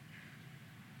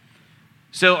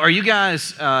So are you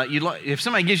guys, if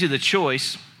somebody gives you the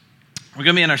choice, we're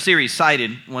going to be in our series,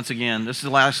 Cited, once again. This is the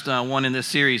last one in this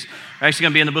series. We're actually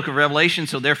going to be in the book of Revelation,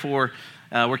 so therefore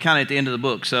we're kind of at the end of the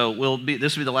book. So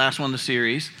this will be the last one in the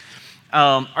series.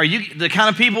 Are you the kind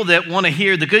of people that want to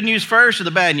hear the good news first or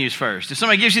the bad news first? If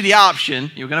somebody gives you the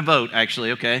option, you're going to vote,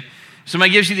 actually, okay? If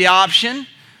somebody gives you the option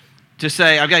to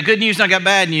say, I've got good news and I've got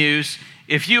bad news.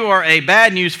 If you are a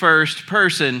bad news first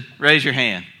person, raise your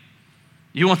hand.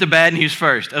 You want the bad news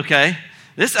first, okay?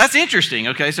 That's interesting,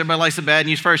 okay? So everybody likes the bad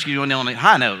news first because you want to on a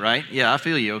high note, right? Yeah, I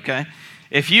feel you, okay?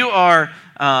 If you are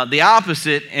the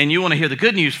opposite and you want to hear the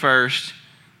good news first,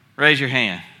 raise your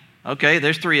hand. Okay,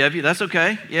 there's 3 of you. That's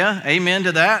okay. Yeah, amen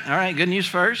to that. All right, good news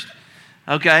first.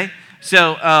 Okay,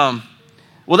 so,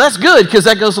 well, that's good because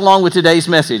that goes along with today's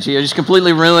message. You just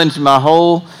completely ruined my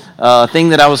whole thing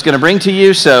that I was going to bring to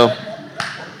you, so...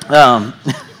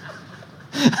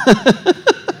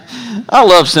 I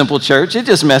love Simple Church. It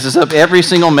just messes up every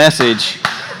single message.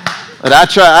 But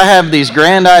I have these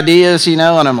grand ideas, and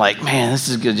I'm like, man, this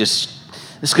is going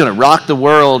to rock the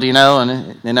world,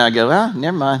 and then I go,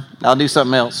 never mind. I'll do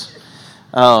something else.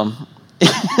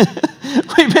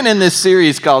 We've been in this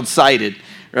series called Cited,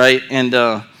 right? And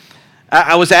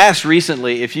I was asked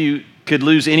recently if you could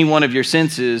lose any one of your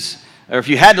senses, or if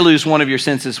you had to lose one of your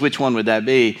senses, which one would that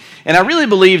be? And I really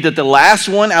believe that the last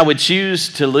one I would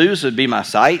choose to lose would be my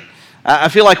sight. I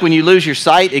feel like when you lose your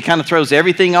sight, it kind of throws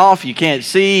everything off. You can't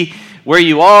see where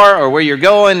you are or where you're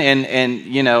going, and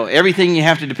everything you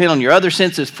have to depend on your other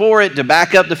senses for it to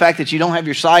back up the fact that you don't have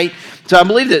your sight. So I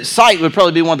believe that sight would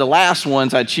probably be one of the last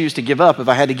ones I'd choose to give up if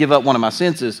I had to give up one of my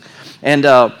senses. And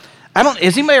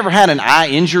has anybody ever had an eye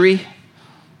injury?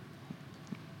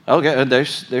 Okay,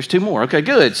 there's 2 more. Okay,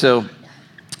 good. So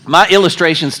my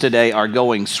illustrations today are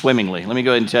going swimmingly. Let me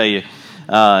go ahead and tell you.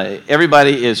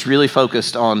 Everybody is really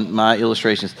focused on my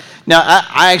illustrations. Now,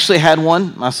 I actually had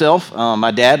one myself.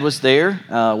 My dad was there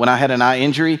when I had an eye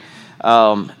injury.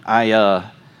 I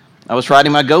was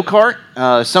riding my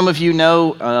go-kart. Some of you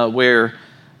know where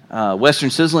Western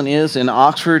Sizzlin is in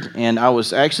Oxford, and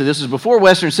this was before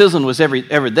Western Sizzlin was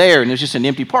ever there, and it was just an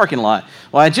empty parking lot.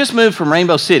 Well, I just moved from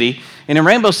Rainbow City, and in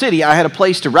Rainbow City, I had a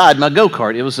place to ride my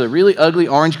go-kart. It was a really ugly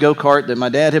orange go-kart that my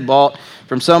dad had bought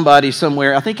from somebody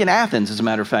somewhere, I think in Athens, as a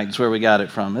matter of fact, is where we got it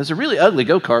from. It was a really ugly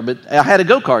go-kart, but I had a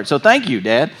go-kart, so thank you,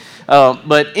 Dad.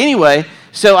 But anyway,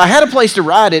 so I had a place to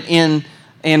ride it in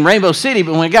Rainbow City,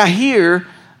 but when I got here,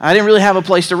 I didn't really have a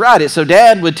place to ride it, so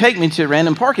Dad would take me to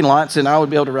random parking lots, and I would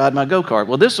be able to ride my go-kart.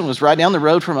 Well, this one was right down the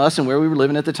road from us and where we were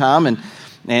living at the time,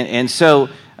 and so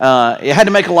it had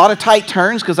to make a lot of tight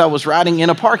turns because I was riding in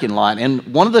a parking lot,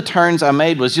 and one of the turns I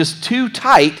made was just too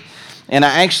tight, and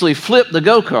I actually flipped the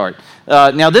go-kart.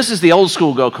 Now, this is the old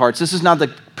school go-karts. This is not the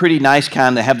pretty nice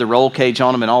kind that have the roll cage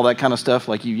on them and all that kind of stuff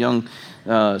like you young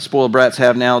spoiled brats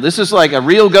have now. This is like a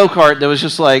real go-kart that was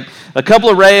just like a couple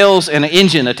of rails and an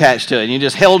engine attached to it. And you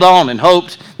just held on and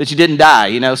hoped that you didn't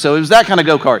die, So it was that kind of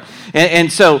go-kart. And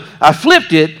so I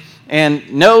flipped it,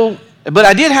 but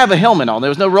I did have a helmet on. There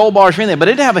was no roll bars or anything, but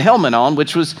I did have a helmet on,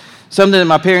 which was something that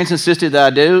my parents insisted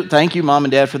that I do. Thank you, Mom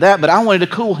and Dad, for that. But I wanted a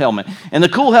cool helmet. And the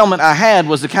cool helmet I had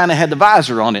was the kind that had the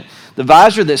visor on it. The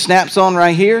visor that snaps on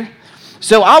right here.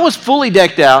 So I was fully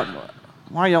decked out.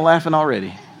 Why are y'all laughing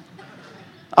already?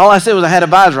 All I said was I had a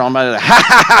visor on. I was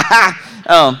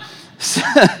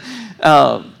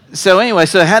like, So anyway,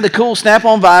 so I had the cool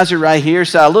snap-on visor right here.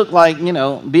 So I looked like,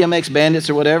 BMX bandits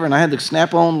or whatever. And I had the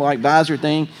snap-on like visor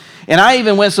thing. And I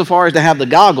even went so far as to have the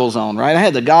goggles on, right? I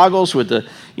had the goggles with the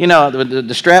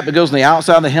strap that goes on the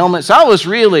outside of the helmet. So I was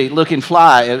really looking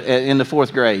fly in the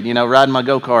 4th grade, riding my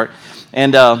go-kart.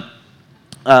 And,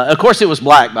 of course, it was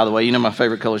black, by the way. My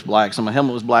favorite color is black. So my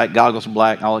helmet was black, goggles were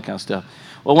black, all that kind of stuff.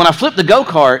 Well, when I flipped the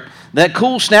go-kart, that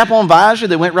cool snap-on visor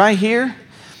that went right here,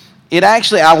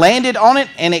 I landed on it,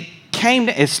 and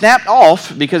it snapped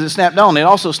off because it snapped on. It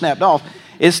also snapped off.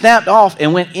 It snapped off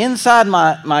and went inside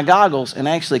my goggles and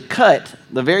actually cut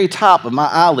the very top of my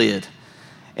eyelid.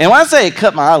 And when I say it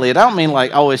cut my eyelid, I don't mean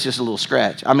like, it's just a little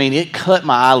scratch. I mean, it cut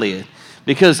my eyelid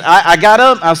because I got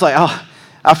up. I was like,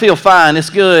 I feel fine.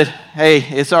 It's good. Hey,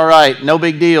 it's all right. No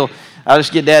big deal. I'll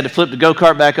just get Dad to flip the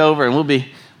go-kart back over, and we'll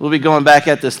be going back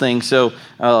at this thing. So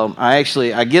I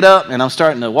get up, and I'm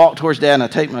starting to walk towards Dad, and I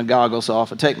take my goggles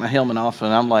off. I take my helmet off,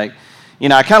 and I'm like,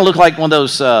 I kind of look like one of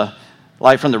those,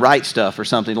 like from the Right Stuff or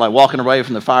something, like walking away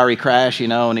from the fiery crash,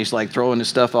 and he's like throwing his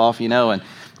stuff off,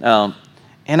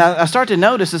 and I start to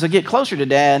notice as I get closer to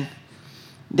Dad,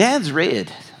 Dad's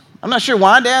red. I'm not sure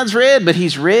why Dad's red, but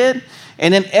he's red,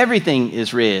 and then everything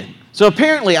is red. So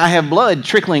apparently I have blood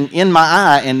trickling in my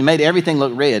eye and made everything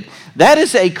look red. That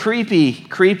is a creepy,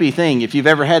 creepy thing. If you've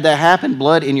ever had that happen,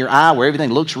 blood in your eye where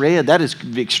everything looks red, that is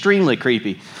extremely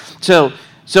creepy. So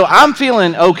I'm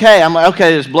feeling okay. I'm like,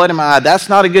 okay, there's blood in my eye. That's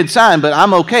not a good sign, but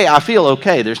I'm okay. I feel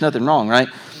okay. There's nothing wrong, right?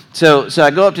 So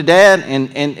I go up to Dad,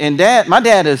 and Dad, my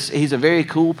dad he's a very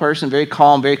cool person, very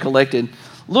calm, very collected,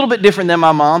 a little bit different than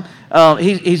my mom.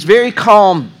 He's very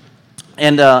calm,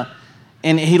 and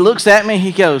he looks at me.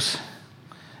 He goes,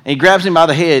 and he grabs him by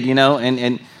the head,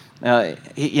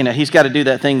 he's got to do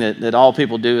that thing that all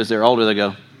people do as they're older. They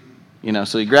go,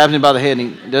 So he grabs him by the head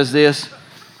and he does this,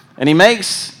 and he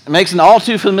makes an all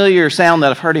too familiar sound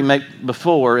that I've heard him make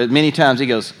before. Many times he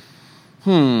goes,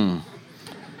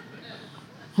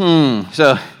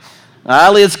 So my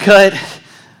eyelid's cut,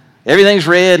 everything's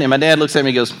red, and my dad looks at me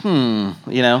and goes,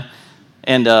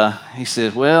 and he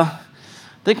said, well, I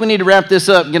think we need to wrap this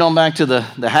up and get on back to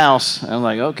the house. And I'm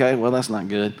like, okay, well, that's not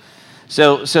good.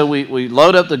 So we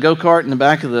load up the go-kart in the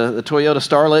back of the Toyota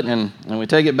Starlet, and we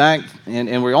take it back,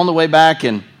 and we're on the way back,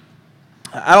 and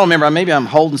I don't remember, maybe I'm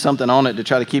holding something on it to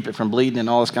try to keep it from bleeding and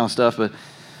all this kind of stuff, but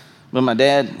my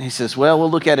dad, he says, well,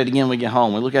 we'll look at it again when we get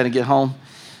home. We look at it and get home.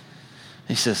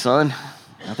 He says, son,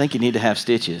 I think you need to have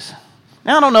stitches.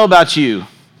 Now, I don't know about you,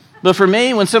 but for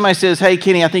me, when somebody says, hey,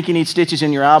 Kenny, I think you need stitches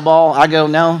in your eyeball, I go,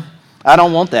 no, I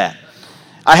don't want that.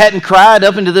 I hadn't cried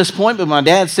up until this point, but my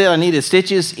dad said I needed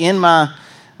stitches in my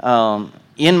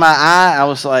eye. I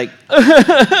was like,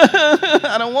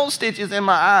 I don't want stitches in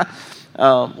my eye.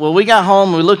 Well, we got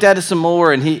home, we looked at it some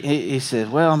more, and he said,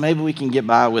 well, maybe we can get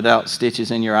by without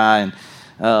stitches in your eye.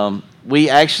 And we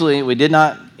did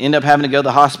not end up having to go to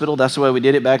the hospital. That's the way we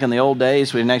did it back in the old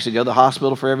days. We didn't actually go to the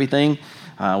hospital for everything.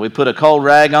 We put a cold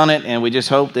rag on it, and we just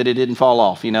hoped that it didn't fall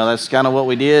off. That's kind of what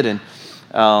we did. And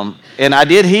I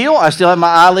did heal. I still have my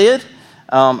eyelid.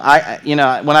 When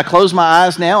I close my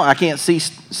eyes now, I can't see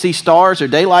stars or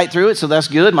daylight through it, so that's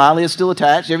good. My eyelid's still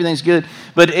attached. Everything's good.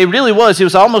 But it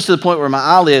was almost to the point where my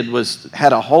eyelid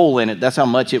had a hole in it. That's how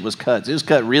much it was cut. It was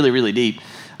cut really, really deep.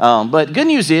 But good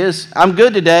news is, I'm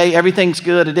good today. Everything's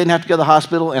good. I didn't have to go to the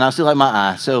hospital, and I still have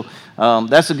my eye. So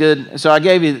that's a good. So I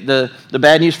gave you the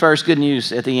bad news first, good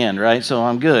news at the end, right? So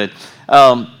I'm good.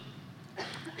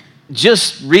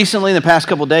 Just recently, in the past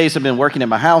couple of days, I've been working at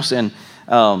my house, and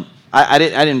I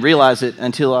didn't realize it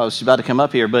until I was about to come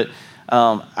up here. But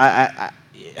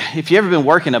if you've ever been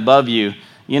working above you,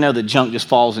 the junk just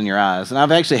falls in your eyes. And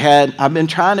I've been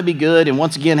trying to be good, and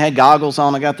once again had goggles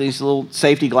on. I got these little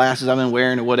safety glasses I've been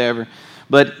wearing or whatever.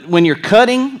 But when you're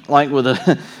cutting, like with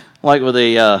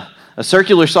a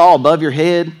circular saw above your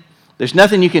head, there's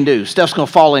nothing you can do. Stuff's going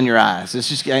to fall in your eyes. It's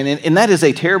just, and that is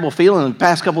a terrible feeling. In the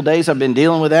past couple of days, I've been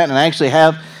dealing with that, and I actually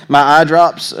have my eye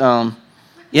drops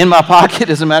in my pocket.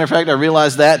 As a matter of fact, I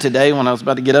realized that today when I was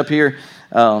about to get up here,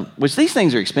 which these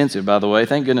things are expensive, by the way.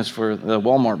 Thank goodness for the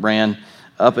Walmart brand.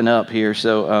 Up and up here,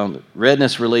 so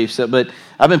redness relief. But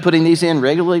I've been putting these in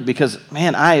regularly because,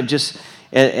 man, I have just,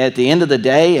 at the end of the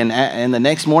day and the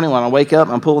next morning when I wake up,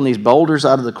 I'm pulling these boulders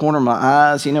out of the corner of my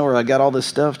eyes, where I got all this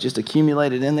stuff just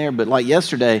accumulated in there. But like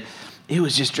yesterday, it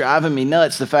was just driving me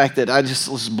nuts, the fact that I just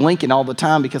was blinking all the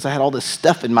time because I had all this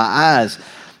stuff in my eyes.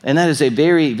 And that is a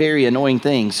very, very annoying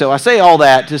thing. So I say all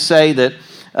that to say that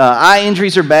eye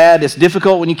injuries are bad. It's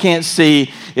difficult when you can't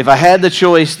see. If I had the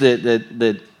choice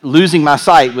that losing my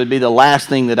sight would be the last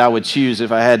thing that I would choose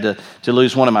if I had to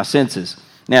lose one of my senses.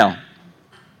 Now,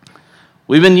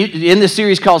 we've been in this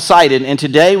series called Sighted, and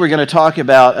today we're going to talk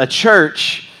about a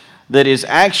church that is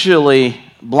actually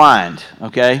blind,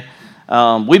 okay?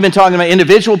 We've been talking about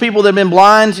individual people that have been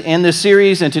blind in this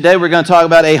series, and today we're going to talk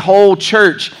about a whole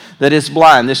church that is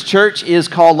blind. This church is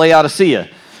called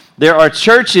Laodicea. There are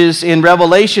churches in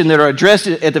Revelation that are addressed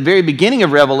at the very beginning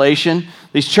of Revelation.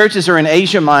 These churches are in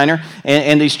Asia Minor,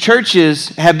 and these churches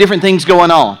have different things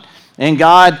going on. And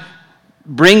God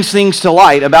brings things to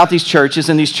light about these churches,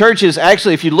 and these churches,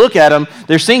 actually, if you look at them,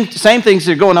 they're same things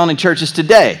that are going on in churches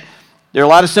today. There are a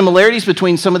lot of similarities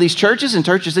between some of these churches and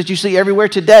churches that you see everywhere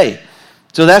today.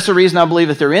 So that's the reason I believe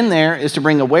that they're in there, is to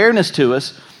bring awareness to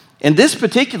us. In this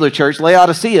particular church,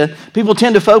 Laodicea, people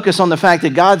tend to focus on the fact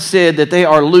that God said that they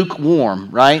are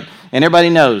lukewarm, right? And everybody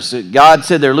knows that God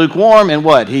said they're lukewarm, and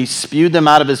what? He spewed them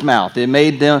out of his mouth. It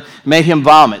made him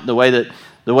vomit the way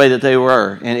that they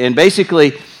were. And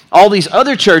basically, all these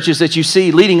other churches that you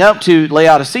see leading up to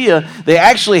Laodicea, they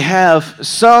actually have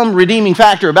some redeeming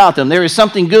factor about them. There is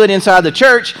something good inside the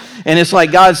church, and it's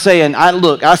like God's saying,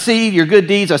 I see your good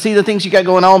deeds, I see the things you got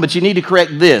going on, but you need to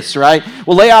correct this, right?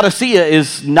 Well, Laodicea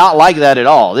is not like that at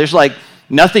all. There's like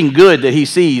nothing good that he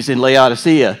sees in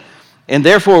Laodicea. And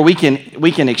therefore, we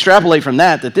can extrapolate from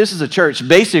that this is a church,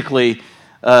 basically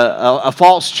a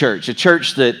false church, a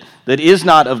church that is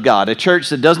not of God, a church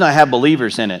that does not have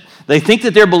believers in it. They think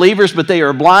that they're believers, but they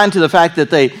are blind to the fact that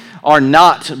they are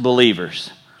not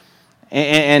believers.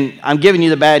 And I'm giving you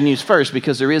the bad news first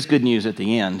because there is good news at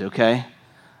the end, okay?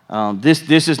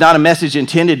 This is not a message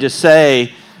intended to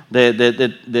say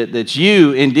that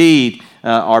you indeed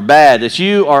are bad, that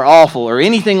you are awful, or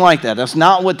anything like that. That's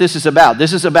not what this is about.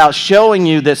 This is about showing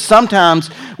you that sometimes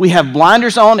we have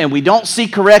blinders on and we don't see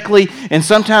correctly, and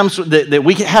sometimes that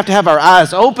we have to have our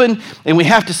eyes open and we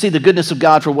have to see the goodness of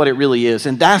God for what it really is.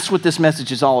 And that's what this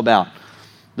message is all about.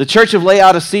 The church of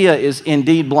Laodicea is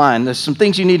indeed blind. There's some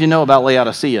things you need to know about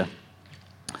Laodicea.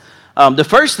 The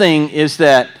first thing is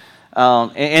that,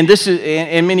 and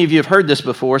many of you have heard this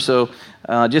before, so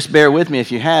just bear with me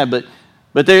if you have, but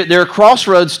they're a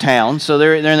crossroads town, so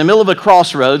they're in the middle of a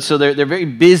crossroads, so they're very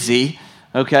busy,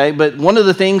 okay? But one of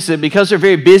the things that, because they're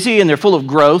very busy and they're full of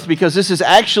growth, because this is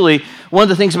actually, one of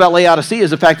the things about Laodicea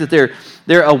is the fact that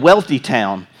they're a wealthy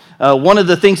town. One of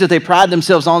the things that they pride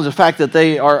themselves on is the fact that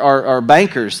they are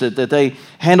bankers, that they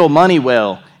handle money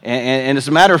well. And as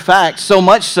a matter of fact, so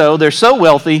much so, they're so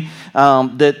wealthy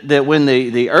that when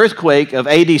the earthquake of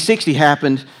AD 60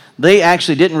 happened, they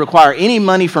actually didn't require any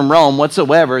money from Rome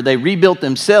whatsoever. They rebuilt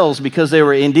themselves because they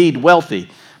were indeed wealthy.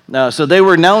 So they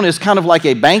were known as kind of like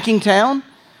a banking town.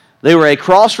 They were a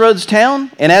crossroads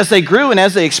town. And as they grew and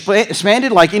as they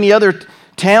expanded like any other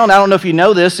town, I don't know if you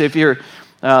know this, if you're,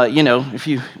 if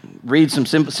you read some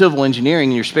civil engineering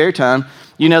in your spare time,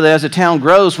 you know that as a town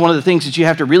grows, one of the things that you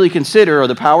have to really consider are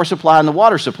the power supply and the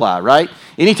water supply, right?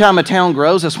 Anytime a town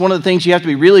grows, that's one of the things you have to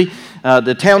be really,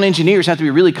 the town engineers have to be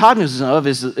really cognizant of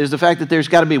is the fact that there's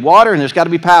got to be water and there's got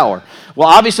to be power. Well,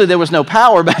 obviously there was no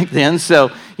power back then,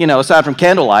 so, aside from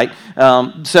candlelight,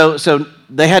 so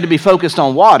they had to be focused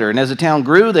on water. And as the town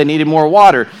grew, they needed more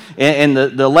water. And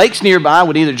the lakes nearby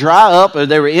would either dry up or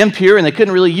they were impure and they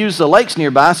couldn't really use the lakes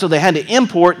nearby, so they had to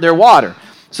import their water.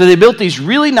 So they built these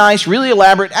really nice, really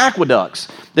elaborate aqueducts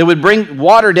that would bring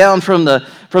water down from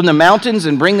the mountains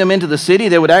and bring them into the city.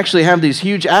 They would actually have these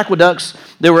huge aqueducts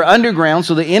that were underground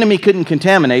so the enemy couldn't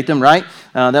contaminate them, right?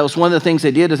 That was one of the things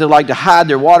they did is they like to hide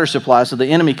their water supply so the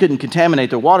enemy couldn't contaminate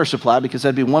their water supply, because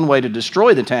that'd be one way to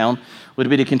destroy the town, would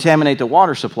be to contaminate the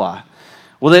water supply.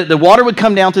 Well, the water would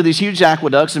come down through these huge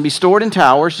aqueducts and be stored in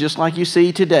towers, just like you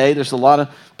see today. There's a lot of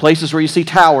places where you see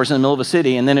towers in the middle of a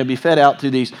city, and then it'd be fed out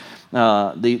through these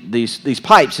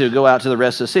pipes that would go out to the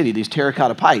rest of the city, these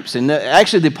terracotta pipes. And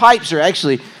actually, the pipes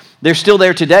they're still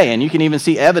there today, and you can even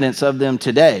see evidence of them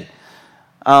today.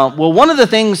 Well, one of the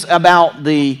things about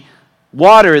the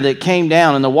water that came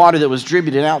down and the water that was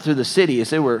distributed out through the city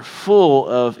is they were full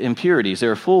of impurities. They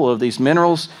were full of these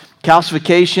minerals,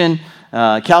 calcification,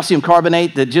 calcium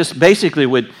carbonate that just basically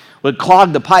would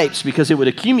clog the pipes because it would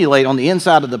accumulate on the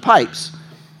inside of the pipes.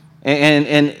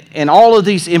 And all of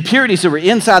these impurities that were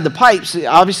inside the pipes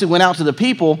obviously went out to the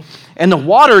people, and the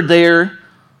water there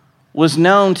was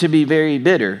known to be very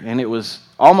bitter, and it was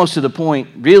almost to the point,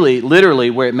 really,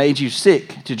 literally, where it made you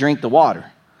sick to drink the water.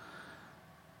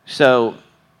 So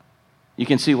you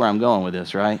can see where I'm going with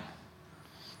this, right?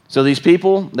 So these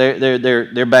people,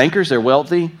 they're bankers, they're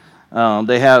wealthy.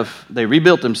 They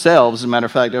rebuilt themselves, as a matter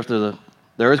of fact, after the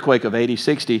earthquake of AD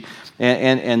 60,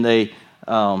 and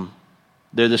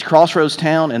they're this crossroads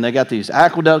town, and they got these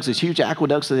aqueducts, these huge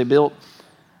aqueducts that they built.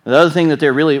 The other thing that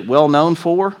they're really well known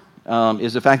for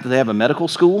is the fact that they have a medical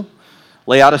school.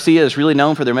 Laodicea is really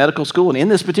known for their medical school, and in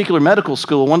this particular medical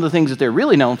school, one of the things that they're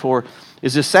really known for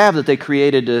is this salve that they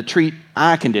created to treat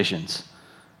eye conditions.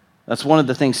 That's one of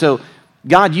the things. So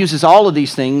God uses all of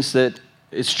these things that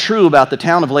is true about the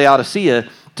town of Laodicea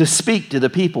to speak to the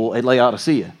people at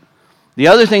Laodicea. The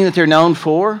other thing that they're known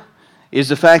for is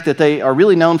the fact that they are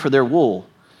really known for their wool.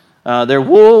 Their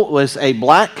wool was a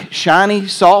black, shiny,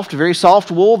 soft, very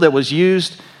soft wool that was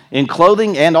used in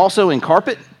clothing and also in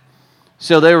carpet.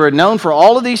 So they were known for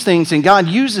all of these things, and God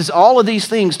uses all of these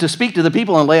things to speak to the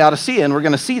people in Laodicea, and we're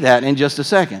going to see that in just a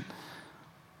second.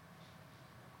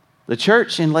 The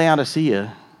church in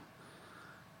Laodicea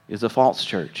is a false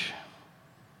church.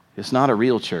 It's not a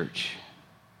real church.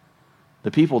 The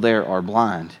people there are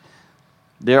blind.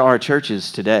 There are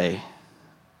churches today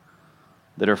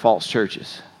that are false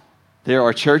churches. There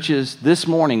are churches this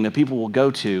morning that people will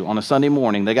go to on a Sunday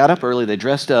morning. They got up early, they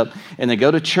dressed up, and they go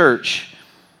to church,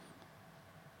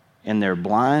 and they're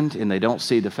blind, and they don't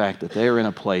see the fact that they're in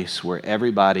a place where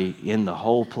everybody in the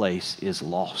whole place is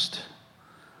lost.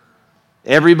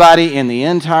 Everybody in the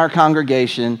entire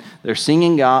congregation, they're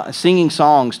singing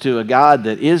songs to a God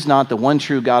that is not the one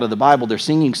true God of the Bible. They're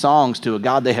singing songs to a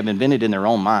God they have invented in their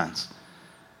own minds.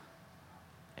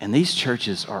 And these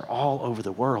churches are all over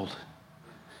the world.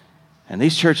 And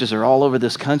these churches are all over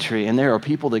this country. And there are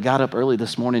people that got up early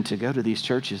this morning to go to these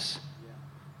churches.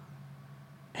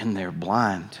 And they're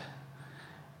blind.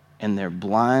 And they're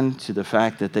blind to the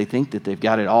fact that they think that they've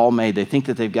got it all made. They think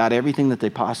that they've got everything that they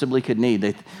possibly could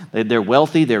need. They're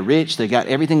wealthy, they're rich, they got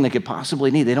everything they could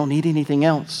possibly need. They don't need anything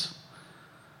else.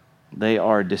 They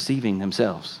are deceiving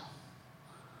themselves.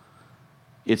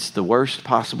 It's the worst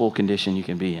possible condition you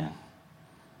can be in.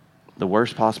 The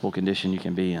worst possible condition you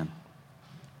can be in.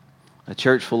 A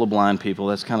church full of blind people,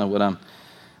 that's kind of what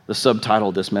the subtitle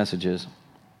of this message is.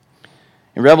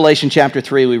 In Revelation chapter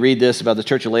 3, we read this about the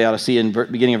church of Laodicea. In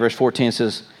beginning of verse 14, it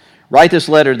says, "Write this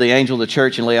letter to the angel of the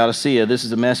church in Laodicea. This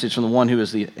is a message from the one who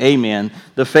is the Amen,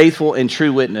 the faithful and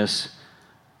true witness,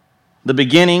 the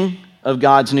beginning of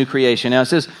God's new creation." Now it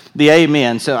says the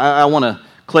Amen, so I want to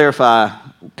clarify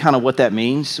kind of what that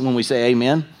means when we say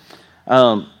Amen.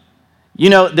 You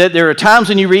know, there are times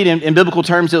when you read in biblical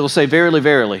terms it will say verily,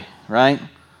 verily, right?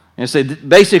 And say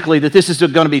basically that this is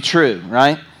going to be true,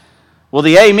 right? Well,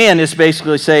 the amen is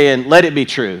basically saying, let it be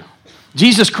true.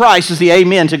 Jesus Christ is the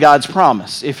amen to God's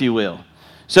promise, if you will.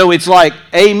 So it's like,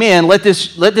 amen, let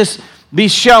this be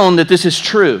shown that this is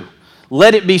true.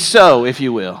 Let it be so, if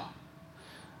you will.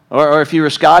 Or if you were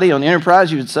Scotty on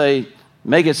Enterprise, you would say,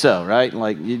 make it so, right?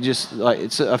 Like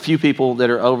it's a few people that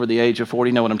are over the age of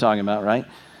 40 know what I'm talking about, right?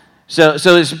 So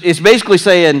it's basically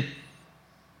saying,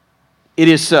 it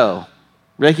is so.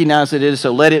 Recognize that it is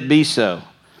so. Let it be so.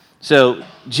 So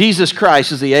Jesus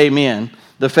Christ is the Amen,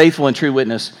 the faithful and true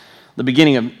witness, the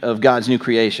beginning of God's new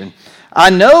creation. I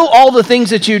know all the things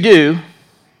that you do.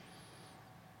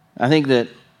 I think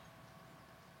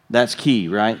that's key,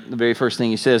 right? The very first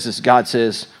thing he says is God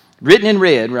says, written in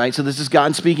red, right? So this is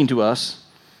God speaking to us.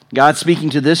 God speaking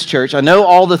to this church. I know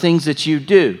all the things that you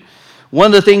do. One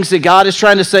of the things that God is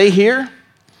trying to say here,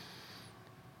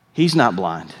 he's not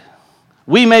blind.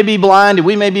 We may be blind, and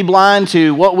we may be blind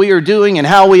to what we are doing and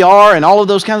how we are and all of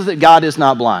those kinds of things. God is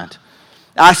not blind.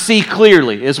 I see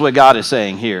clearly is what God is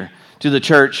saying here to the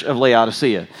church of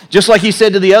Laodicea. Just like he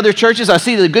said to the other churches, I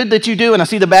see the good that you do and I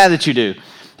see the bad that you do.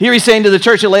 Here he's saying to the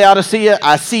church of Laodicea,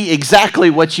 I see exactly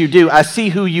what you do. I see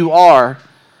who you are.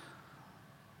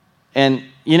 And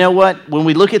you know what? When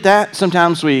we look at that,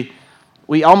 sometimes we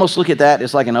almost look at that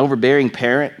as like an overbearing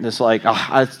parent that's like, oh,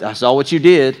 I saw what you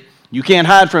did. You can't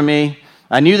hide from me.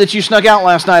 I knew that you snuck out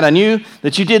last night. I knew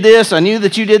that you did this. I knew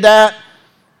that you did that.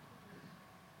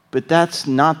 But that's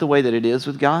not the way that it is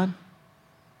with God.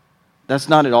 That's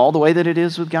not at all the way that it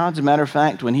is with God. As a matter of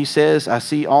fact, when he says, I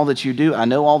see all that you do, I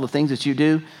know all the things that you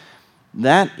do,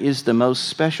 that is the most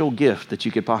special gift that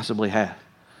you could possibly have.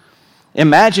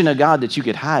 Imagine a God that you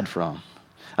could hide from.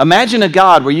 Imagine a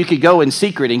God where you could go in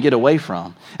secret and get away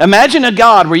from. Imagine a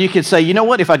God where you could say, you know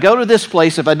what, if I go to this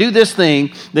place, if I do this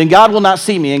thing, then God will not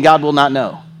see me and God will not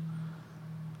know.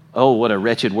 Oh, what a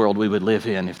wretched world we would live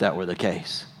in if that were the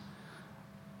case.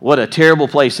 What a terrible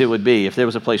place it would be if there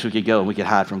was a place we could go and we could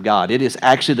hide from God. It is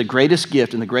actually the greatest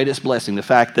gift and the greatest blessing, the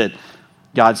fact that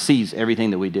God sees everything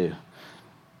that we do.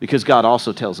 Because God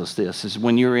also tells us this, is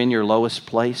when you're in your lowest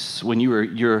place, when you are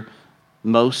your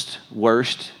most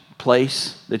worst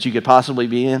place that you could possibly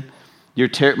be in, your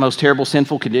most terrible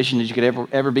sinful condition that you could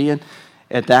ever be in,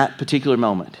 at that particular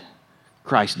moment,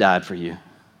 Christ died for you.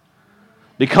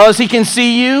 Because he can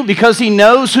see you, because he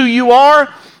knows who you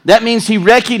are, that means he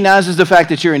recognizes the fact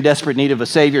that you're in desperate need of a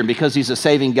Savior, and because he's a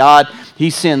saving God,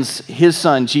 he sends his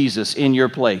Son, Jesus, in your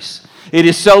place. It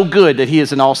is so good that he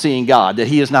is an all-seeing God, that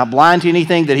he is not blind to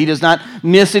anything, that he does not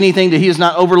miss anything, that he does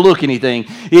not overlook anything.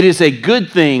 It is a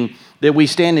good thing that we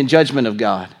stand in judgment of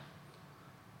God.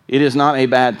 It is not a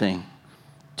bad thing.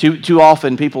 Too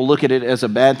often people look at it as a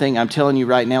bad thing. I'm telling you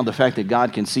right now, the fact that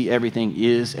God can see everything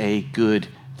is a good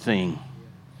thing.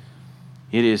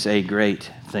 It is a great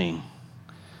thing.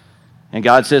 And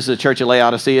God says to the church of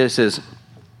Laodicea, it says,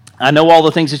 I know all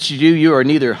the things that you do. You are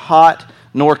neither hot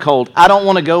nor cold. I don't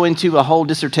want to go into a whole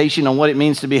dissertation on what it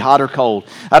means to be hot or cold.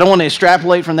 I don't want to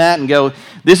extrapolate from that and go,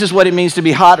 this is what it means to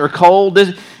be hot or cold.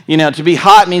 To be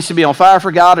hot means to be on fire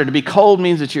for God, or to be cold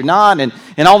means that you're not,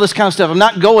 and all this kind of stuff. I'm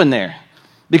not going there.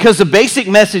 Because the basic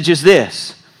message is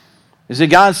this, is that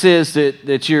God says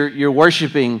that you're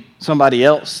worshiping somebody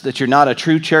else, that you're not a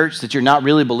true church, that you're not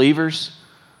really believers,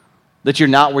 that you're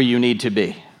not where you need to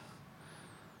be,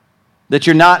 that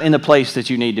you're not in the place that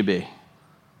you need to be,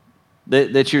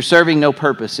 that you're serving no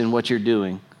purpose in what you're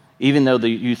doing, even though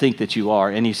you think that you are.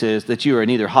 And he says that you are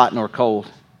neither hot nor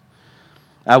cold.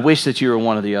 I wish that you were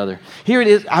one or the other. Here it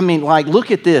is. I mean, like, look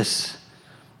at this.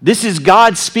 This is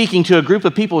God speaking to a group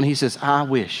of people, and he says, I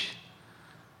wish.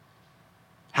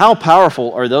 How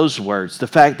powerful are those words? The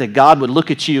fact that God would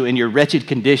look at you in your wretched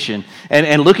condition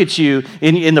and look at you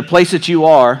in the place that you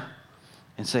are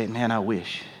and say, man,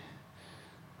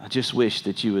 I just wish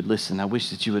that you would listen. I wish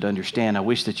that you would understand. I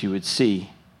wish that you would see.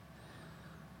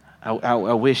 I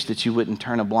wish that you wouldn't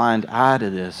turn a blind eye to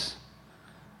this.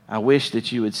 I wish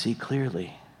that you would see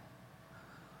clearly.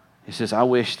 He says, I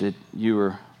wish that you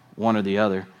were one or the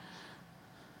other.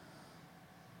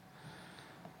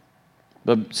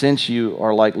 But since you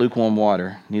are like lukewarm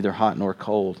water, neither hot nor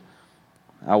cold,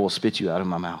 I will spit you out of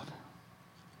my mouth.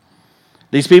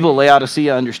 These people at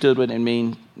Laodicea understood what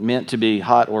it meant to be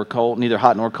hot or cold, neither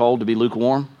hot nor cold, to be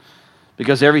lukewarm.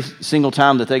 Because every single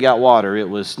time that they got water, it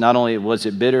was not only was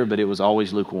it bitter, but it was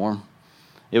always lukewarm.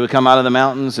 It would come out of the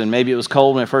mountains, and maybe it was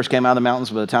cold when it first came out of the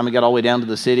mountains. By the time it got all the way down to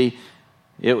the city,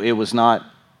 it was not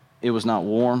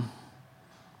warm.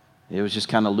 It was just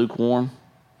kind of lukewarm.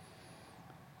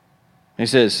 He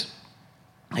says,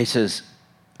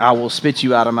 I will spit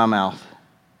you out of my mouth.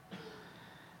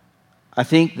 I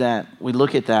think that we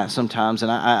look at that sometimes,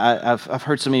 and I've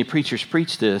heard so many preachers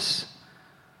preach this,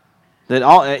 that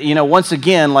once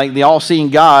again, like the all-seeing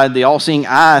God, the all-seeing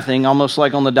eye thing, almost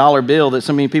like on the dollar bill, that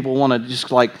so many people want to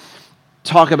just like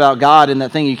talk about God and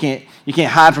that thing you can't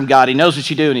hide from God. He knows what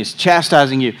you do, and He's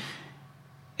chastising you.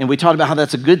 And we talked about how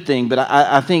that's a good thing, but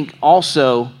I think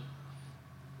also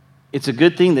it's a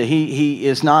good thing that He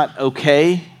is not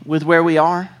okay with where we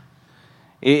are.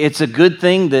 It's a good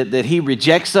thing that He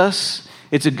rejects us.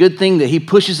 It's a good thing that He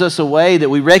pushes us away, that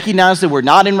we recognize that we're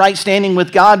not in right standing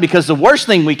with God, because the worst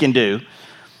thing we can do,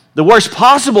 the worst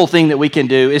possible thing that we can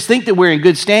do, is think that we're in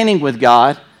good standing with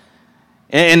God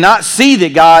and not see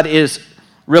that God is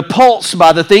repulsed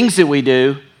by the things that we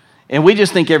do, and we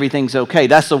just think everything's okay.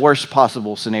 That's the worst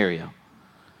possible scenario.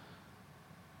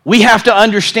 We have to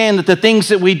understand that the things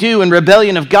that we do in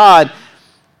rebellion of God,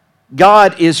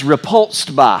 God is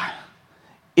repulsed by.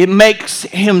 It makes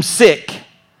Him sick.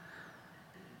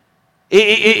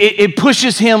 It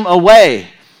pushes Him away.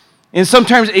 And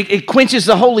sometimes it quenches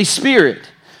the Holy Spirit.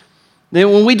 That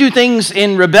when we do things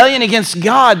in rebellion against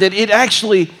God, that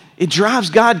it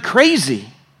drives God crazy.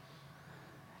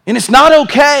 And it's not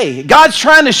okay. God's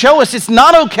trying to show us it's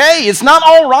not okay. It's not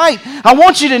all right. I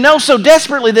want you to know so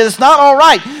desperately that it's not all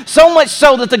right. So much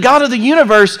so that the God of the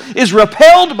universe is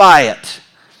repelled by it.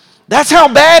 That's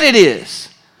how bad it is.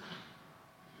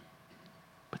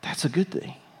 But that's a good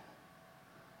thing.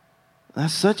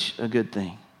 That's such a good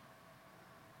thing.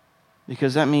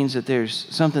 Because that means that there's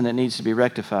something that needs to be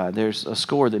rectified. There's a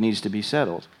score that needs to be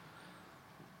settled.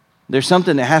 There's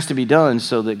something that has to be done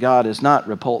so that God is not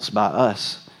repulsed by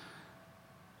us.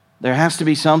 There has to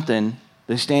be something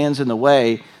that stands in the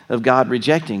way of God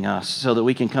rejecting us so that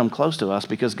we can come close to us,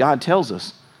 because God tells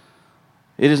us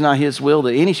it is not His will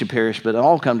that any should perish, but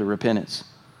all come to repentance.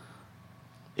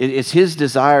 It's His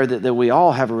desire that we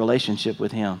all have a relationship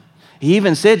with Him. He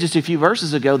even said just a few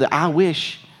verses ago that I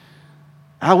wish.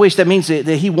 That means that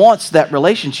He wants that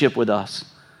relationship with us.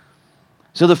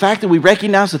 So the fact that we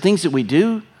recognize the things that we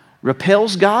do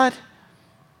repels God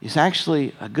is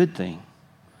actually a good thing.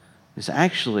 It's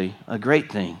actually a great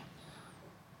thing.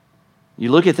 You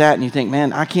look at that and you think,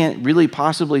 man, I can't really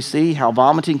possibly see how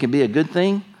vomiting can be a good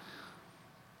thing.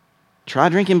 Try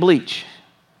drinking bleach.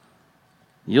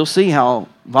 You'll see how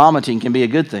vomiting can be a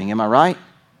good thing. Am I right?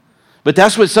 But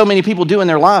that's what so many people do in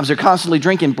their lives. They're constantly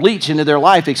drinking bleach into their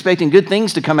life, expecting good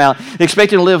things to come out,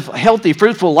 expecting to live healthy,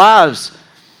 fruitful lives,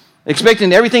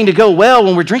 expecting everything to go well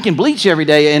when we're drinking bleach every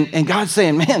day. And God's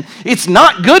saying, man, it's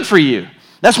not good for you.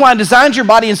 That's why I designed your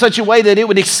body in such a way that it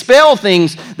would expel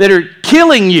things that are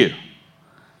killing you.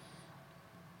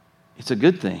 It's a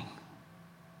good thing.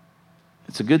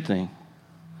 It's a good thing.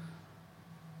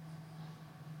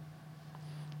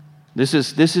 This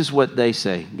is what they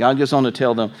say. God goes on to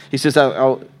tell them. He says,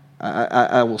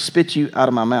 I will spit you out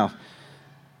of my mouth.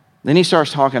 Then He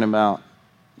starts talking about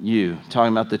you,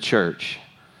 talking about the church.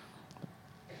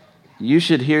 You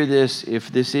should hear this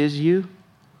if this is you.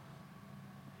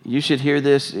 You should hear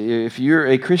this if you're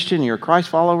a Christian, you're a Christ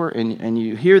follower, and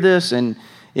you hear this, and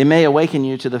it may awaken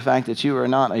you to the fact that you are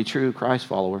not a true Christ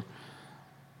follower.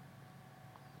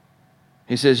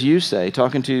 He says, you say,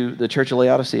 talking to the church of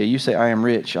Laodicea, you say, I am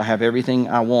rich, I have everything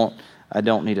I want, I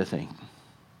don't need a thing.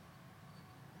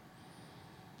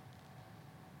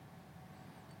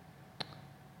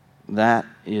 That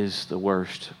is the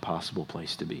worst possible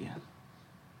place to be in.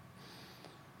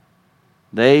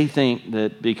 They think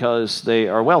that because they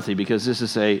are wealthy, because this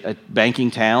is a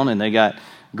banking town and they got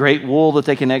great wool that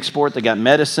they can export, they got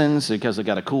medicines, because they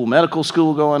got a cool medical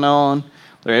school going on,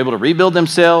 they're able to rebuild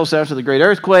themselves after the great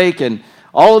earthquake, and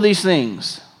all of these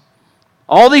things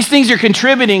All these things are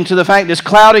contributing to the fact that it's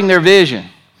clouding their vision.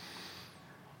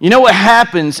 You know what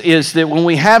happens is that when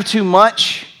we have too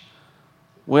much,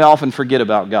 we often forget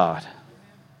about God.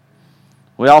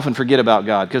 We often forget about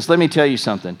God. Because let me tell you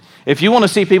something. If you want to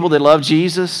see people that love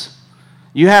Jesus,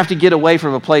 you have to get away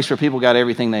from a place where people got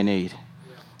everything they need.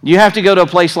 You have to go to a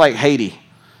place like Haiti,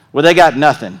 where they got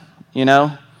nothing, you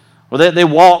know? Where they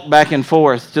walk back and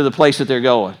forth to the place that they're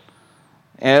going.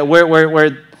 And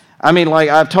like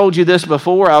I've told you this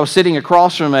before, I was sitting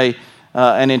across from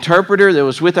an interpreter that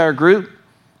was with our group,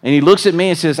 and he looks at me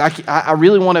and says, I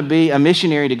really want to be a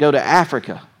missionary to go to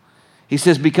Africa. He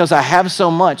says, because I have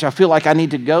so much, I feel like I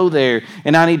need to go there,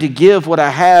 and I need to give what I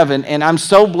have, and I'm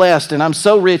so blessed, and I'm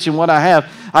so rich in what I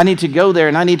have, I need to go there,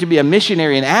 and I need to be a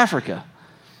missionary in Africa.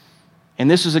 And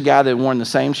this is a guy that worn the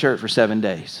same shirt for 7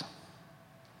 days.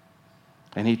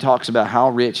 And he talks about how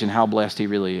rich and how blessed he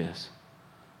really is.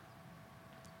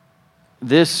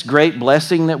 This great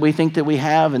blessing that we think that we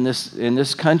have in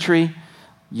this country,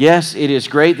 yes, it is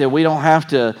great that we don't have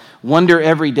to wonder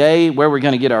every day where we're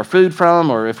going to get our food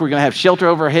from or if we're going to have shelter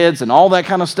over our heads and all that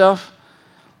kind of stuff.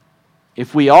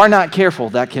 If we are not careful,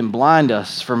 that can blind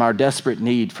us from our desperate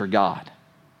need for God.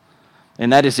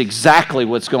 And that is exactly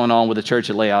what's going on with the church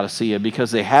at Laodicea,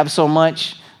 because they have so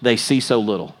much, they see so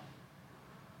little.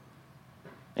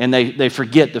 And they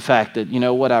forget the fact that, you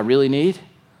know what I really need?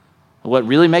 What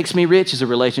really makes me rich is a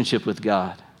relationship with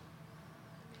God.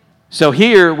 So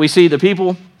here we see the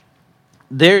people,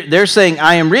 they're saying,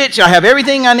 I am rich, I have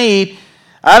everything I need,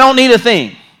 I don't need a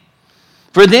thing.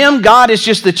 For them, God is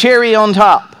just the cherry on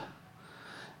top.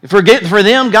 For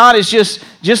them, God is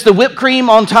just the whipped cream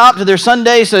on top to their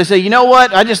sundae. So they say, you know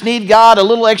what, I just need God, a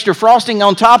little extra frosting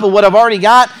on top of what I've already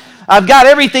got. I've got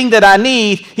everything that I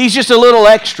need, He's just a little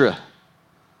extra.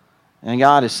 And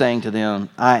God is saying to them,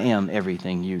 I am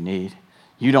everything you need.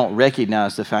 You don't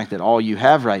recognize the fact that all you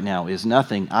have right now is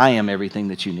nothing. I am everything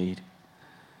that you need.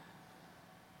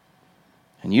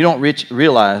 And you don't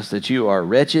realize that you are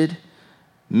wretched,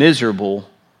 miserable,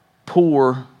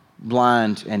 poor,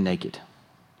 blind, and naked.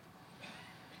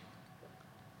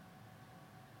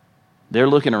 They're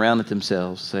looking around at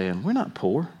themselves saying, we're not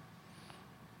poor.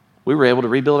 We were able to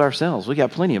rebuild ourselves. We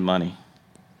got plenty of money.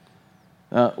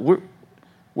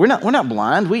 We're not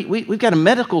blind. We've got a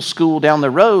medical school down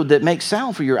the road that makes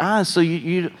salve for your eyes, so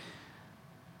you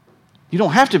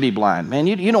don't have to be blind, man.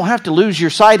 You don't have to lose your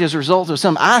sight as a result of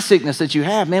some eye sickness that you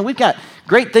have, man. We've got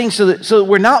great things so that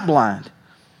we're not blind.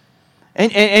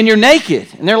 And you're naked.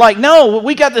 And they're like, no,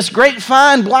 we got this great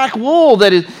fine black wool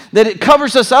that it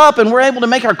covers us up, and we're able to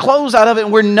make our clothes out of it,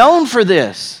 and we're known for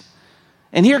this.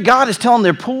 And here God is telling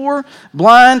them they're poor,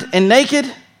 blind, and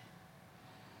naked.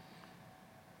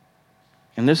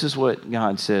 And this is what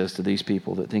God says to these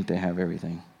people that think they have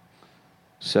everything.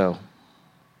 So,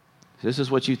 this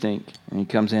is what you think. And he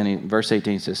comes in verse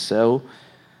 18 says, so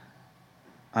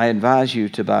I advise you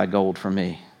to buy gold from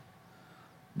me.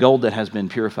 Gold that has been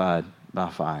purified by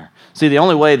fire. See, the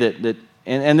only way that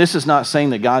and this is not saying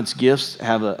that God's gifts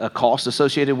have a cost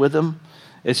associated with them.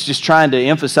 It's just trying to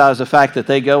emphasize the fact that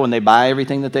they go and they buy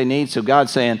everything that they need. So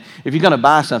God's saying, if you're going to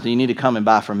buy something, you need to come and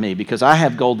buy from me, because I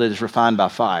have gold that is refined by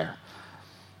fire.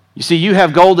 You see, you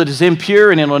have gold that is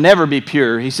impure and it will never be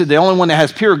pure. He said, the only one that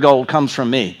has pure gold comes from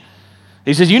me.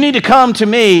 He says, you need to come to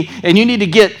me and you need to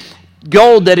get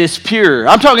gold that is pure.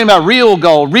 I'm talking about real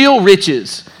gold, real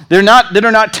riches. That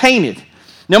are not tainted.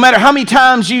 No matter how many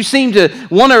times you seem to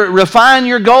want to refine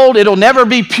your gold, it'll never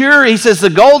be pure. He says, the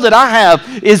gold that I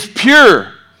have is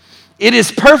pure. It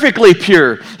is perfectly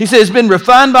pure. He says, it's been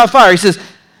refined by fire. He says,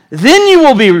 then you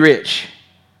will be rich.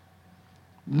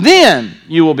 Then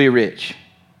you will be rich.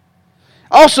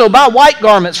 Also, buy white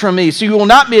garments from me, so you will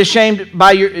not be ashamed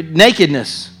by your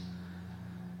nakedness.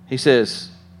 He says,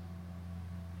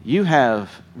 you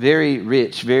have very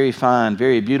rich, very fine,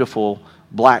 very beautiful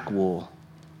black wool.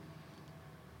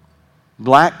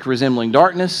 Black resembling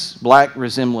darkness, black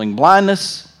resembling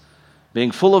blindness,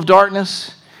 being full of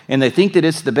darkness, and they think that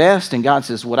it's the best, and God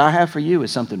says, what I have for you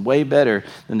is something way better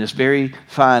than this very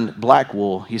fine black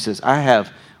wool. He says, I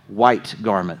have white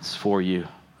garments for you.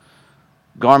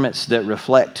 Garments that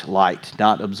reflect light,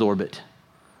 not absorb it.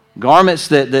 Garments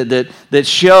that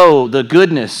show the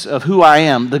goodness of who I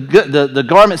am. The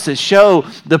garments that show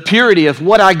the purity of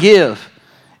what I give.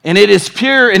 And it is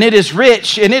pure and it is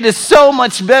rich and it is so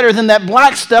much better than that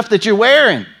black stuff that you're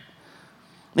wearing.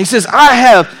 He says, I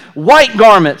have white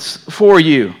garments for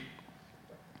you,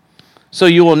 so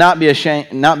you will not be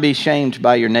shamed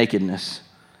by your nakedness.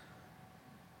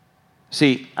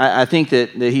 See, I think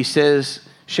that he says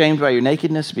shamed by your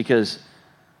nakedness because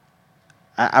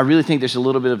I really think there's a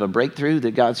little bit of a breakthrough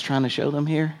that God's trying to show them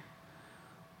here.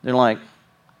 They're like,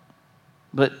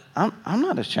 but I'm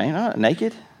not ashamed. I'm not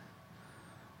naked.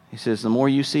 He says, the more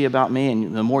you see about me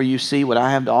and the more you see what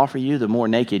I have to offer you, the more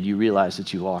naked you realize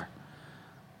that you are.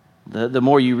 The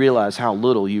more you realize how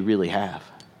little you really have.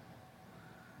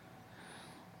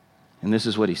 And this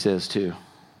is what he says too.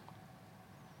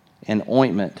 An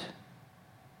ointment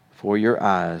for your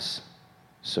eyes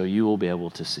so you will be able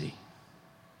to see.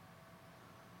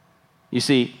 You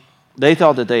see, they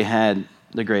thought that they had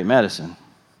the great medicine.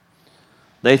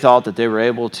 They thought that they were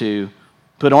able to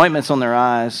put ointments on their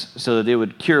eyes so that they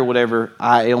would cure whatever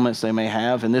eye ailments they may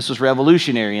have. And this was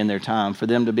revolutionary in their time for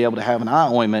them to be able to have an eye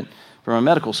ointment from a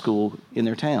medical school in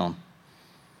their town.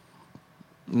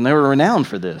 And they were renowned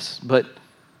for this. But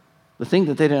the thing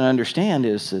that they didn't understand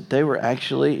is that they were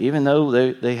actually, even though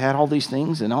they had all these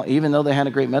things, and even though they had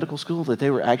a great medical school, that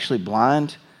they were actually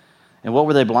blind. And what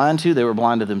were they blind to? They were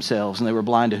blind to themselves, and they were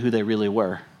blind to who they really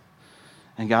were.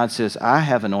 And God says, I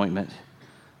have an ointment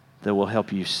that will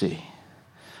help you see.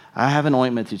 I have an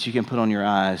ointment that you can put on your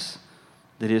eyes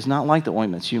that is not like the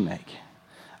ointments you make.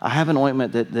 I have an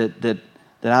ointment that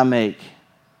I make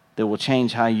that will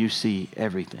change how you see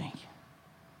everything.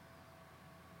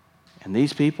 And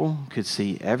these people could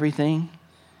see everything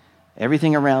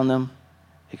around them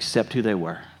except who they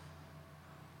were.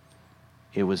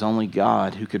 It was only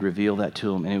God who could reveal that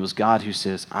to them. And it was God who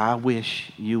says, I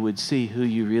wish you would see who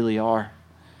you really are.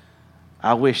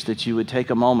 I wish that you would take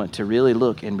a moment to really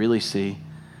look and really see.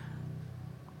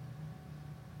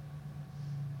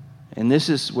 And this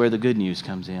is where the good news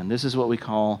comes in. This is what we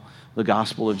call the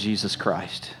gospel of Jesus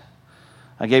Christ.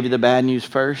 I gave you the bad news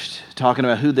first, talking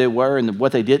about who they were and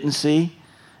what they didn't see.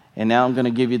 And now I'm going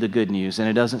to give you the good news. And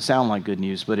it doesn't sound like good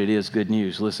news, but it is good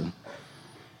news. Listen.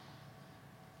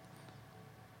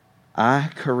 I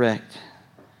correct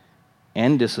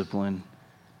and discipline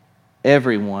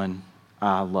everyone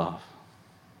I love.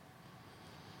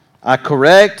 I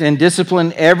correct and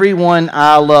discipline everyone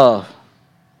I love.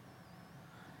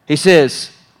 He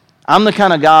says, I'm the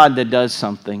kind of God that does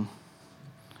something.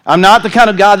 I'm not the kind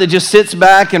of God that just sits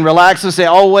back and relaxes and says,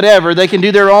 oh, whatever. They can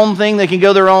do their own thing. They can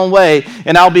go their own way,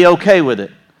 and I'll be okay with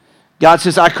it. God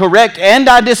says, I correct and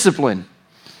I discipline.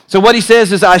 So what he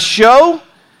says is I show,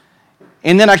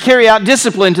 and then I carry out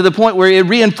discipline to the point where it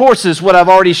reinforces what I've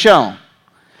already shown.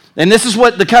 And this is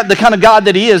what the kind of God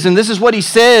that he is, and this is what he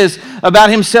says about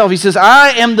himself. He says,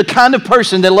 I am the kind of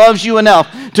person that loves you enough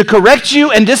to correct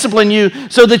you and discipline you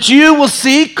so that you will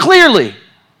see clearly.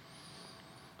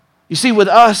 You see, with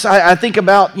us, I think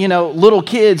about, little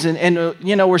kids, and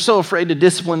we're so afraid to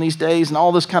discipline these days and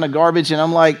all this kind of garbage, and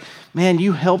I'm like, man,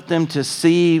 you help them to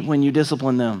see when you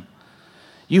discipline them.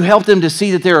 You help them to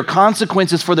see that there are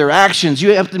consequences for their actions.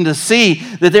 You help them to see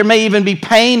that there may even be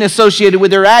pain associated with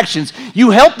their actions. You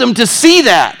help them to see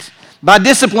that by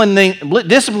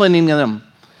disciplining them.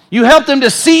 You help them to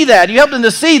see that. You help them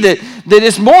to see that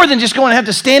it's more than just going to have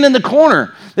to stand in the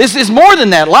corner. This is more than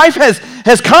that. Life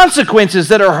has consequences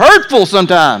that are hurtful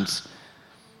sometimes.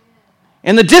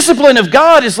 And the discipline of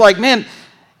God is like, man,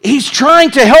 he's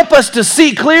trying to help us to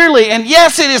see clearly. And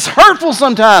yes, it is hurtful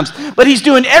sometimes, but he's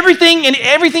doing everything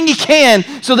he can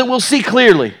so that we'll see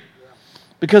clearly.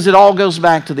 Because it all goes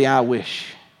back to the I wish.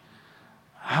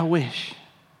 I wish.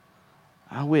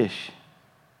 I wish.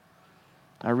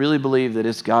 I really believe that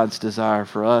it's God's desire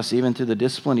for us, even through the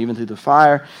discipline, even through the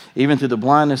fire, even through the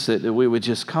blindness, that we would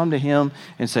just come to him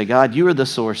and say, God, you are the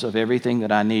source of everything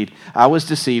that I need. I was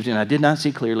deceived and I did not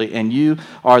see clearly, and you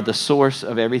are the source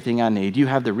of everything I need. You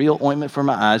have the real ointment for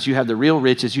my eyes. You have the real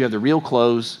riches. You have the real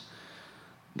clothes.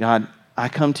 God, I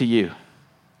come to you.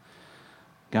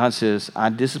 God says,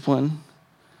 I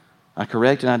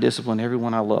correct and I discipline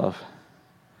everyone I love.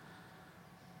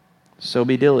 So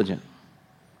be diligent.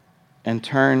 And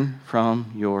turn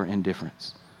from your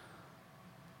indifference.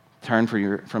 Turn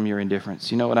from your indifference.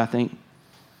 You know what I think?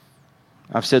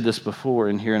 I've said this before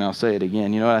in here, and I'll say it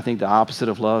again. You know what I think the opposite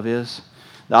of love is?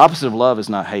 The opposite of love is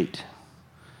not hate.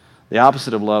 The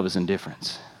opposite of love is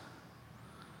indifference.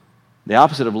 The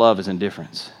opposite of love is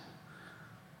indifference.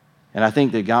 And I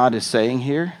think that God is saying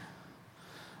here,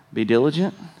 be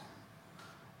diligent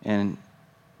and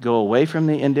go away from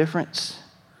the indifference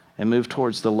and move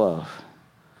towards the love.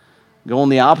 Go on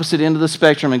the opposite end of the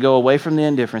spectrum and go away from the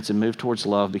indifference and move towards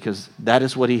love, because that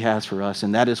is what he has for us,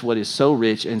 and that is what is so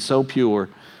rich and so pure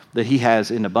that he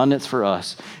has in abundance for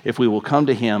us if we will come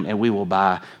to him and we will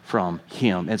buy from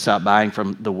him and stop buying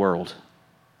from the world.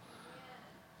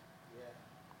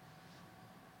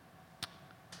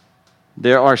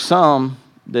 There are some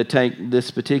that take this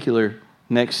particular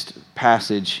next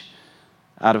passage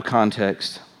out of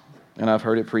context, and I've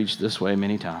heard it preached this way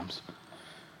many times.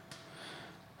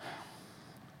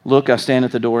 Look, I stand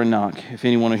at the door and knock. If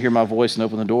anyone will hear my voice and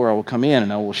open the door, I will come in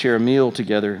and I will share a meal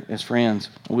together as friends.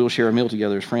 We will share a meal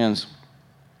together as friends.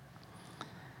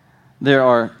 There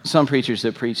are some preachers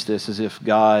that preach this as if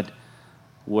God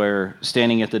were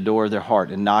standing at the door of their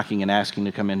heart and knocking and asking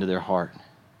to come into their heart.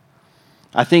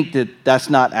 I think that that's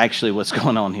not actually what's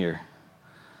going on here.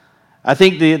 I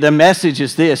think the message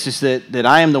is this, is that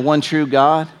I am the one true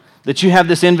God, that you have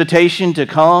this invitation to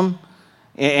come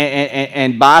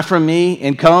and buy from me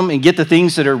and come and get the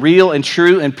things that are real and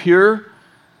true and pure.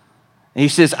 And he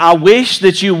says, I wish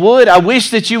that you would. I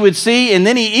wish that you would see. And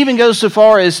then he even goes so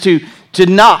far as to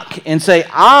knock and say,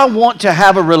 I want to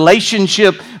have a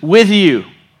relationship with you.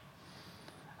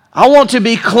 I want to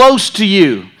be close to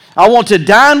you. I want to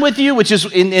dine with you, which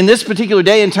is in this particular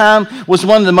day and time was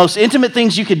one of the most intimate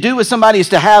things you could do with somebody, is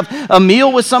to have a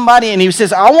meal with somebody. And he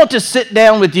says, I want to sit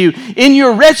down with you in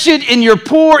your wretched, in your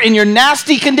poor, in your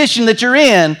nasty condition that you're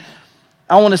in.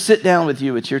 I want to sit down with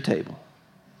you at your table.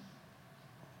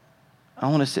 I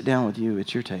want to sit down with you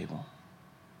at your table.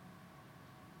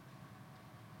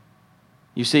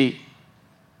 You see,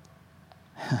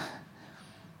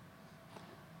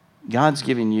 God's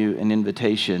giving you an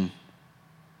invitation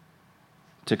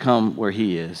to come where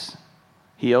he is.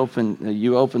 You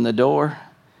open the door,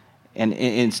 and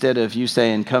instead of you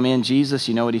saying, come in, Jesus,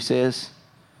 you know what he says?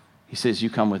 He says, you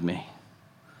come with me.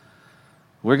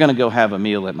 We're going to go have a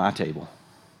meal at my table.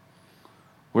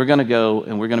 We're going to go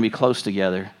and we're going to be close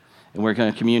together, and we're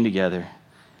going to commune together.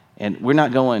 And we're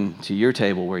not going to your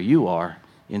table where you are,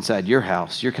 inside your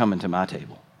house. You're coming to my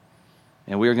table.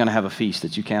 And we're going to have a feast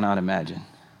that you cannot imagine.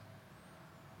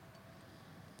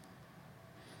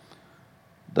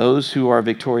 Those who are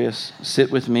victorious sit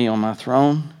with me on my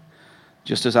throne,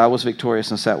 just as I was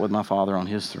victorious and sat with my Father on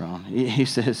his throne. He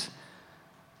says,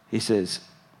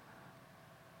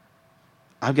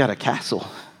 I've got a castle.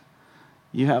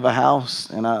 You have a house,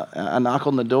 and I knock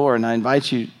on the door and I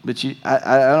invite you, but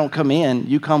I don't come in.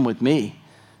 You come with me.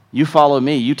 You follow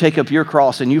me. You take up your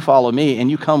cross and you follow me, and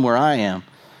you come where I am.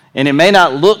 And it may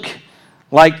not look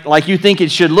like you think it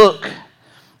should look.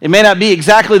 It may not be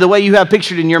exactly the way you have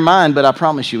pictured in your mind, but I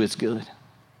promise you it's good.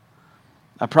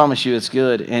 I promise you it's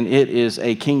good, and it is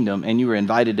a kingdom, and you are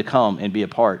invited to come and be a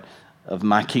part of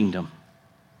my kingdom.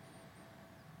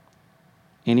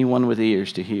 Anyone with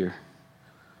ears to hear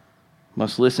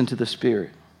must listen to the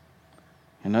Spirit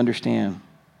and understand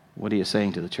what he is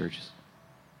saying to the churches.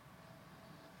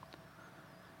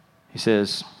 He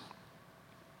says,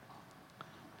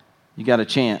 you got a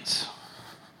chance.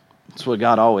 That's what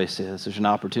God always says. There's an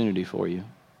opportunity for you.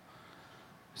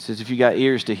 He says, if you got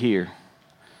ears to hear.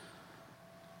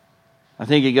 I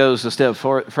think it goes a step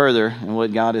further in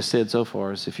what God has said so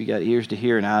far. Is if you got ears to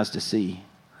hear and eyes to see.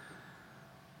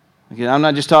 Okay, I'm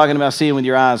not just talking about seeing with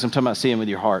your eyes. I'm talking about seeing with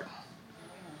your heart.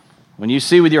 When you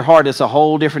see with your heart, it's a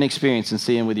whole different experience than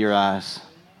seeing with your eyes.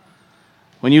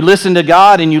 When you listen to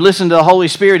God and you listen to the Holy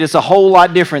Spirit, it's a whole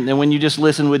lot different than when you just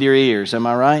listen with your ears. Am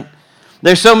I right?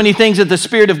 There's so many things that the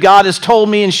Spirit of God has told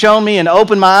me and shown me and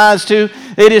opened my eyes to.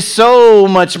 It is so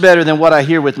much better than what I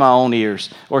hear with my own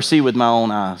ears or see with my own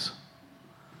eyes.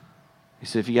 He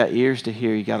said, if you got ears to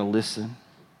hear, you got to listen.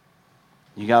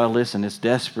 You got to listen. It's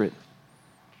desperate.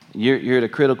 You're at a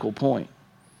critical point.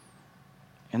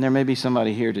 And there may be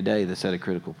somebody here today that's at a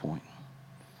critical point.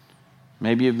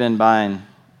 Maybe you've been buying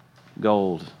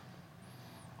gold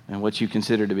and what you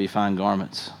consider to be fine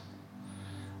garments.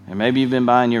 And maybe you've been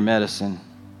buying your medicine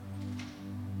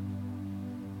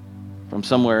from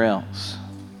somewhere else.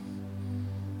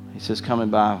 He says, come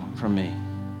and buy from me.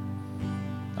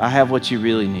 I have what you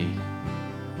really need.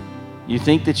 You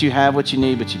think that you have what you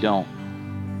need, but you don't.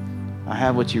 I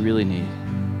have what you really need.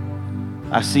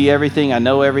 I see everything. I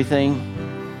know everything.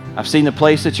 I've seen the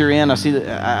place that you're in. I see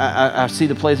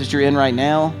the place that you're in right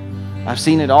now. I've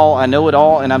seen it all. I know it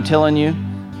all. And I'm telling you,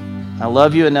 I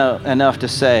love you enough to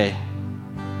say,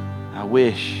 I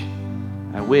wish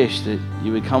that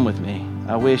you would come with me.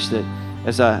 I wish that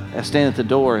as I stand at the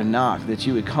door and knock, that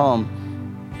you would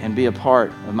come and be a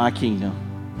part of my kingdom.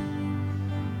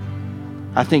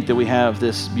 I think that we have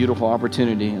this beautiful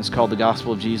opportunity. It's called the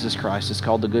gospel of Jesus Christ. It's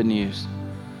called the good news.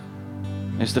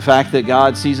 It's the fact that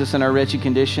God sees us in our wretched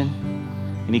condition,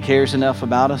 and he cares enough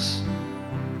about us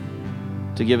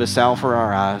to give us salve for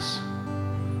our eyes,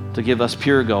 to give us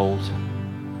pure gold,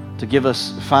 to give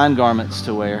us fine garments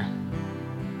to wear,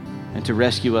 and to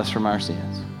rescue us from our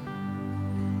sins.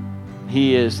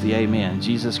 He is the Amen.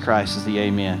 Jesus Christ is the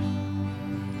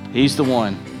Amen. He's the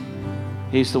one.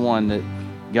 He's the one that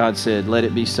God said, let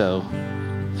it be so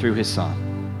through his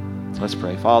Son. So let's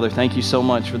pray. Father, thank you so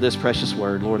much for this precious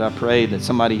word. Lord, I pray that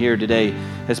somebody here today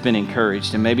has been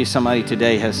encouraged, and maybe somebody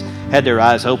today has had their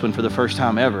eyes open for the first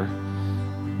time ever.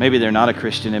 Maybe they're not a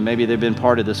Christian, and maybe they've been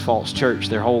part of this false church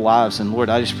their whole lives. And Lord,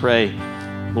 I just pray,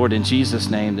 Lord, in Jesus'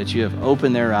 name, that you have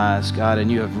opened their eyes, God, and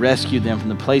you have rescued them from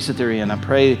the place that they're in. I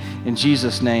pray in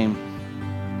Jesus' name,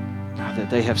 God, that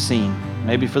they have seen,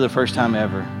 maybe for the first time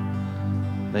ever,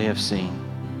 they have seen.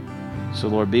 So,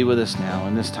 Lord, be with us now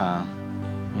in this time.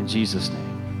 In Jesus'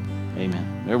 name,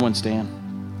 amen. Everyone stand.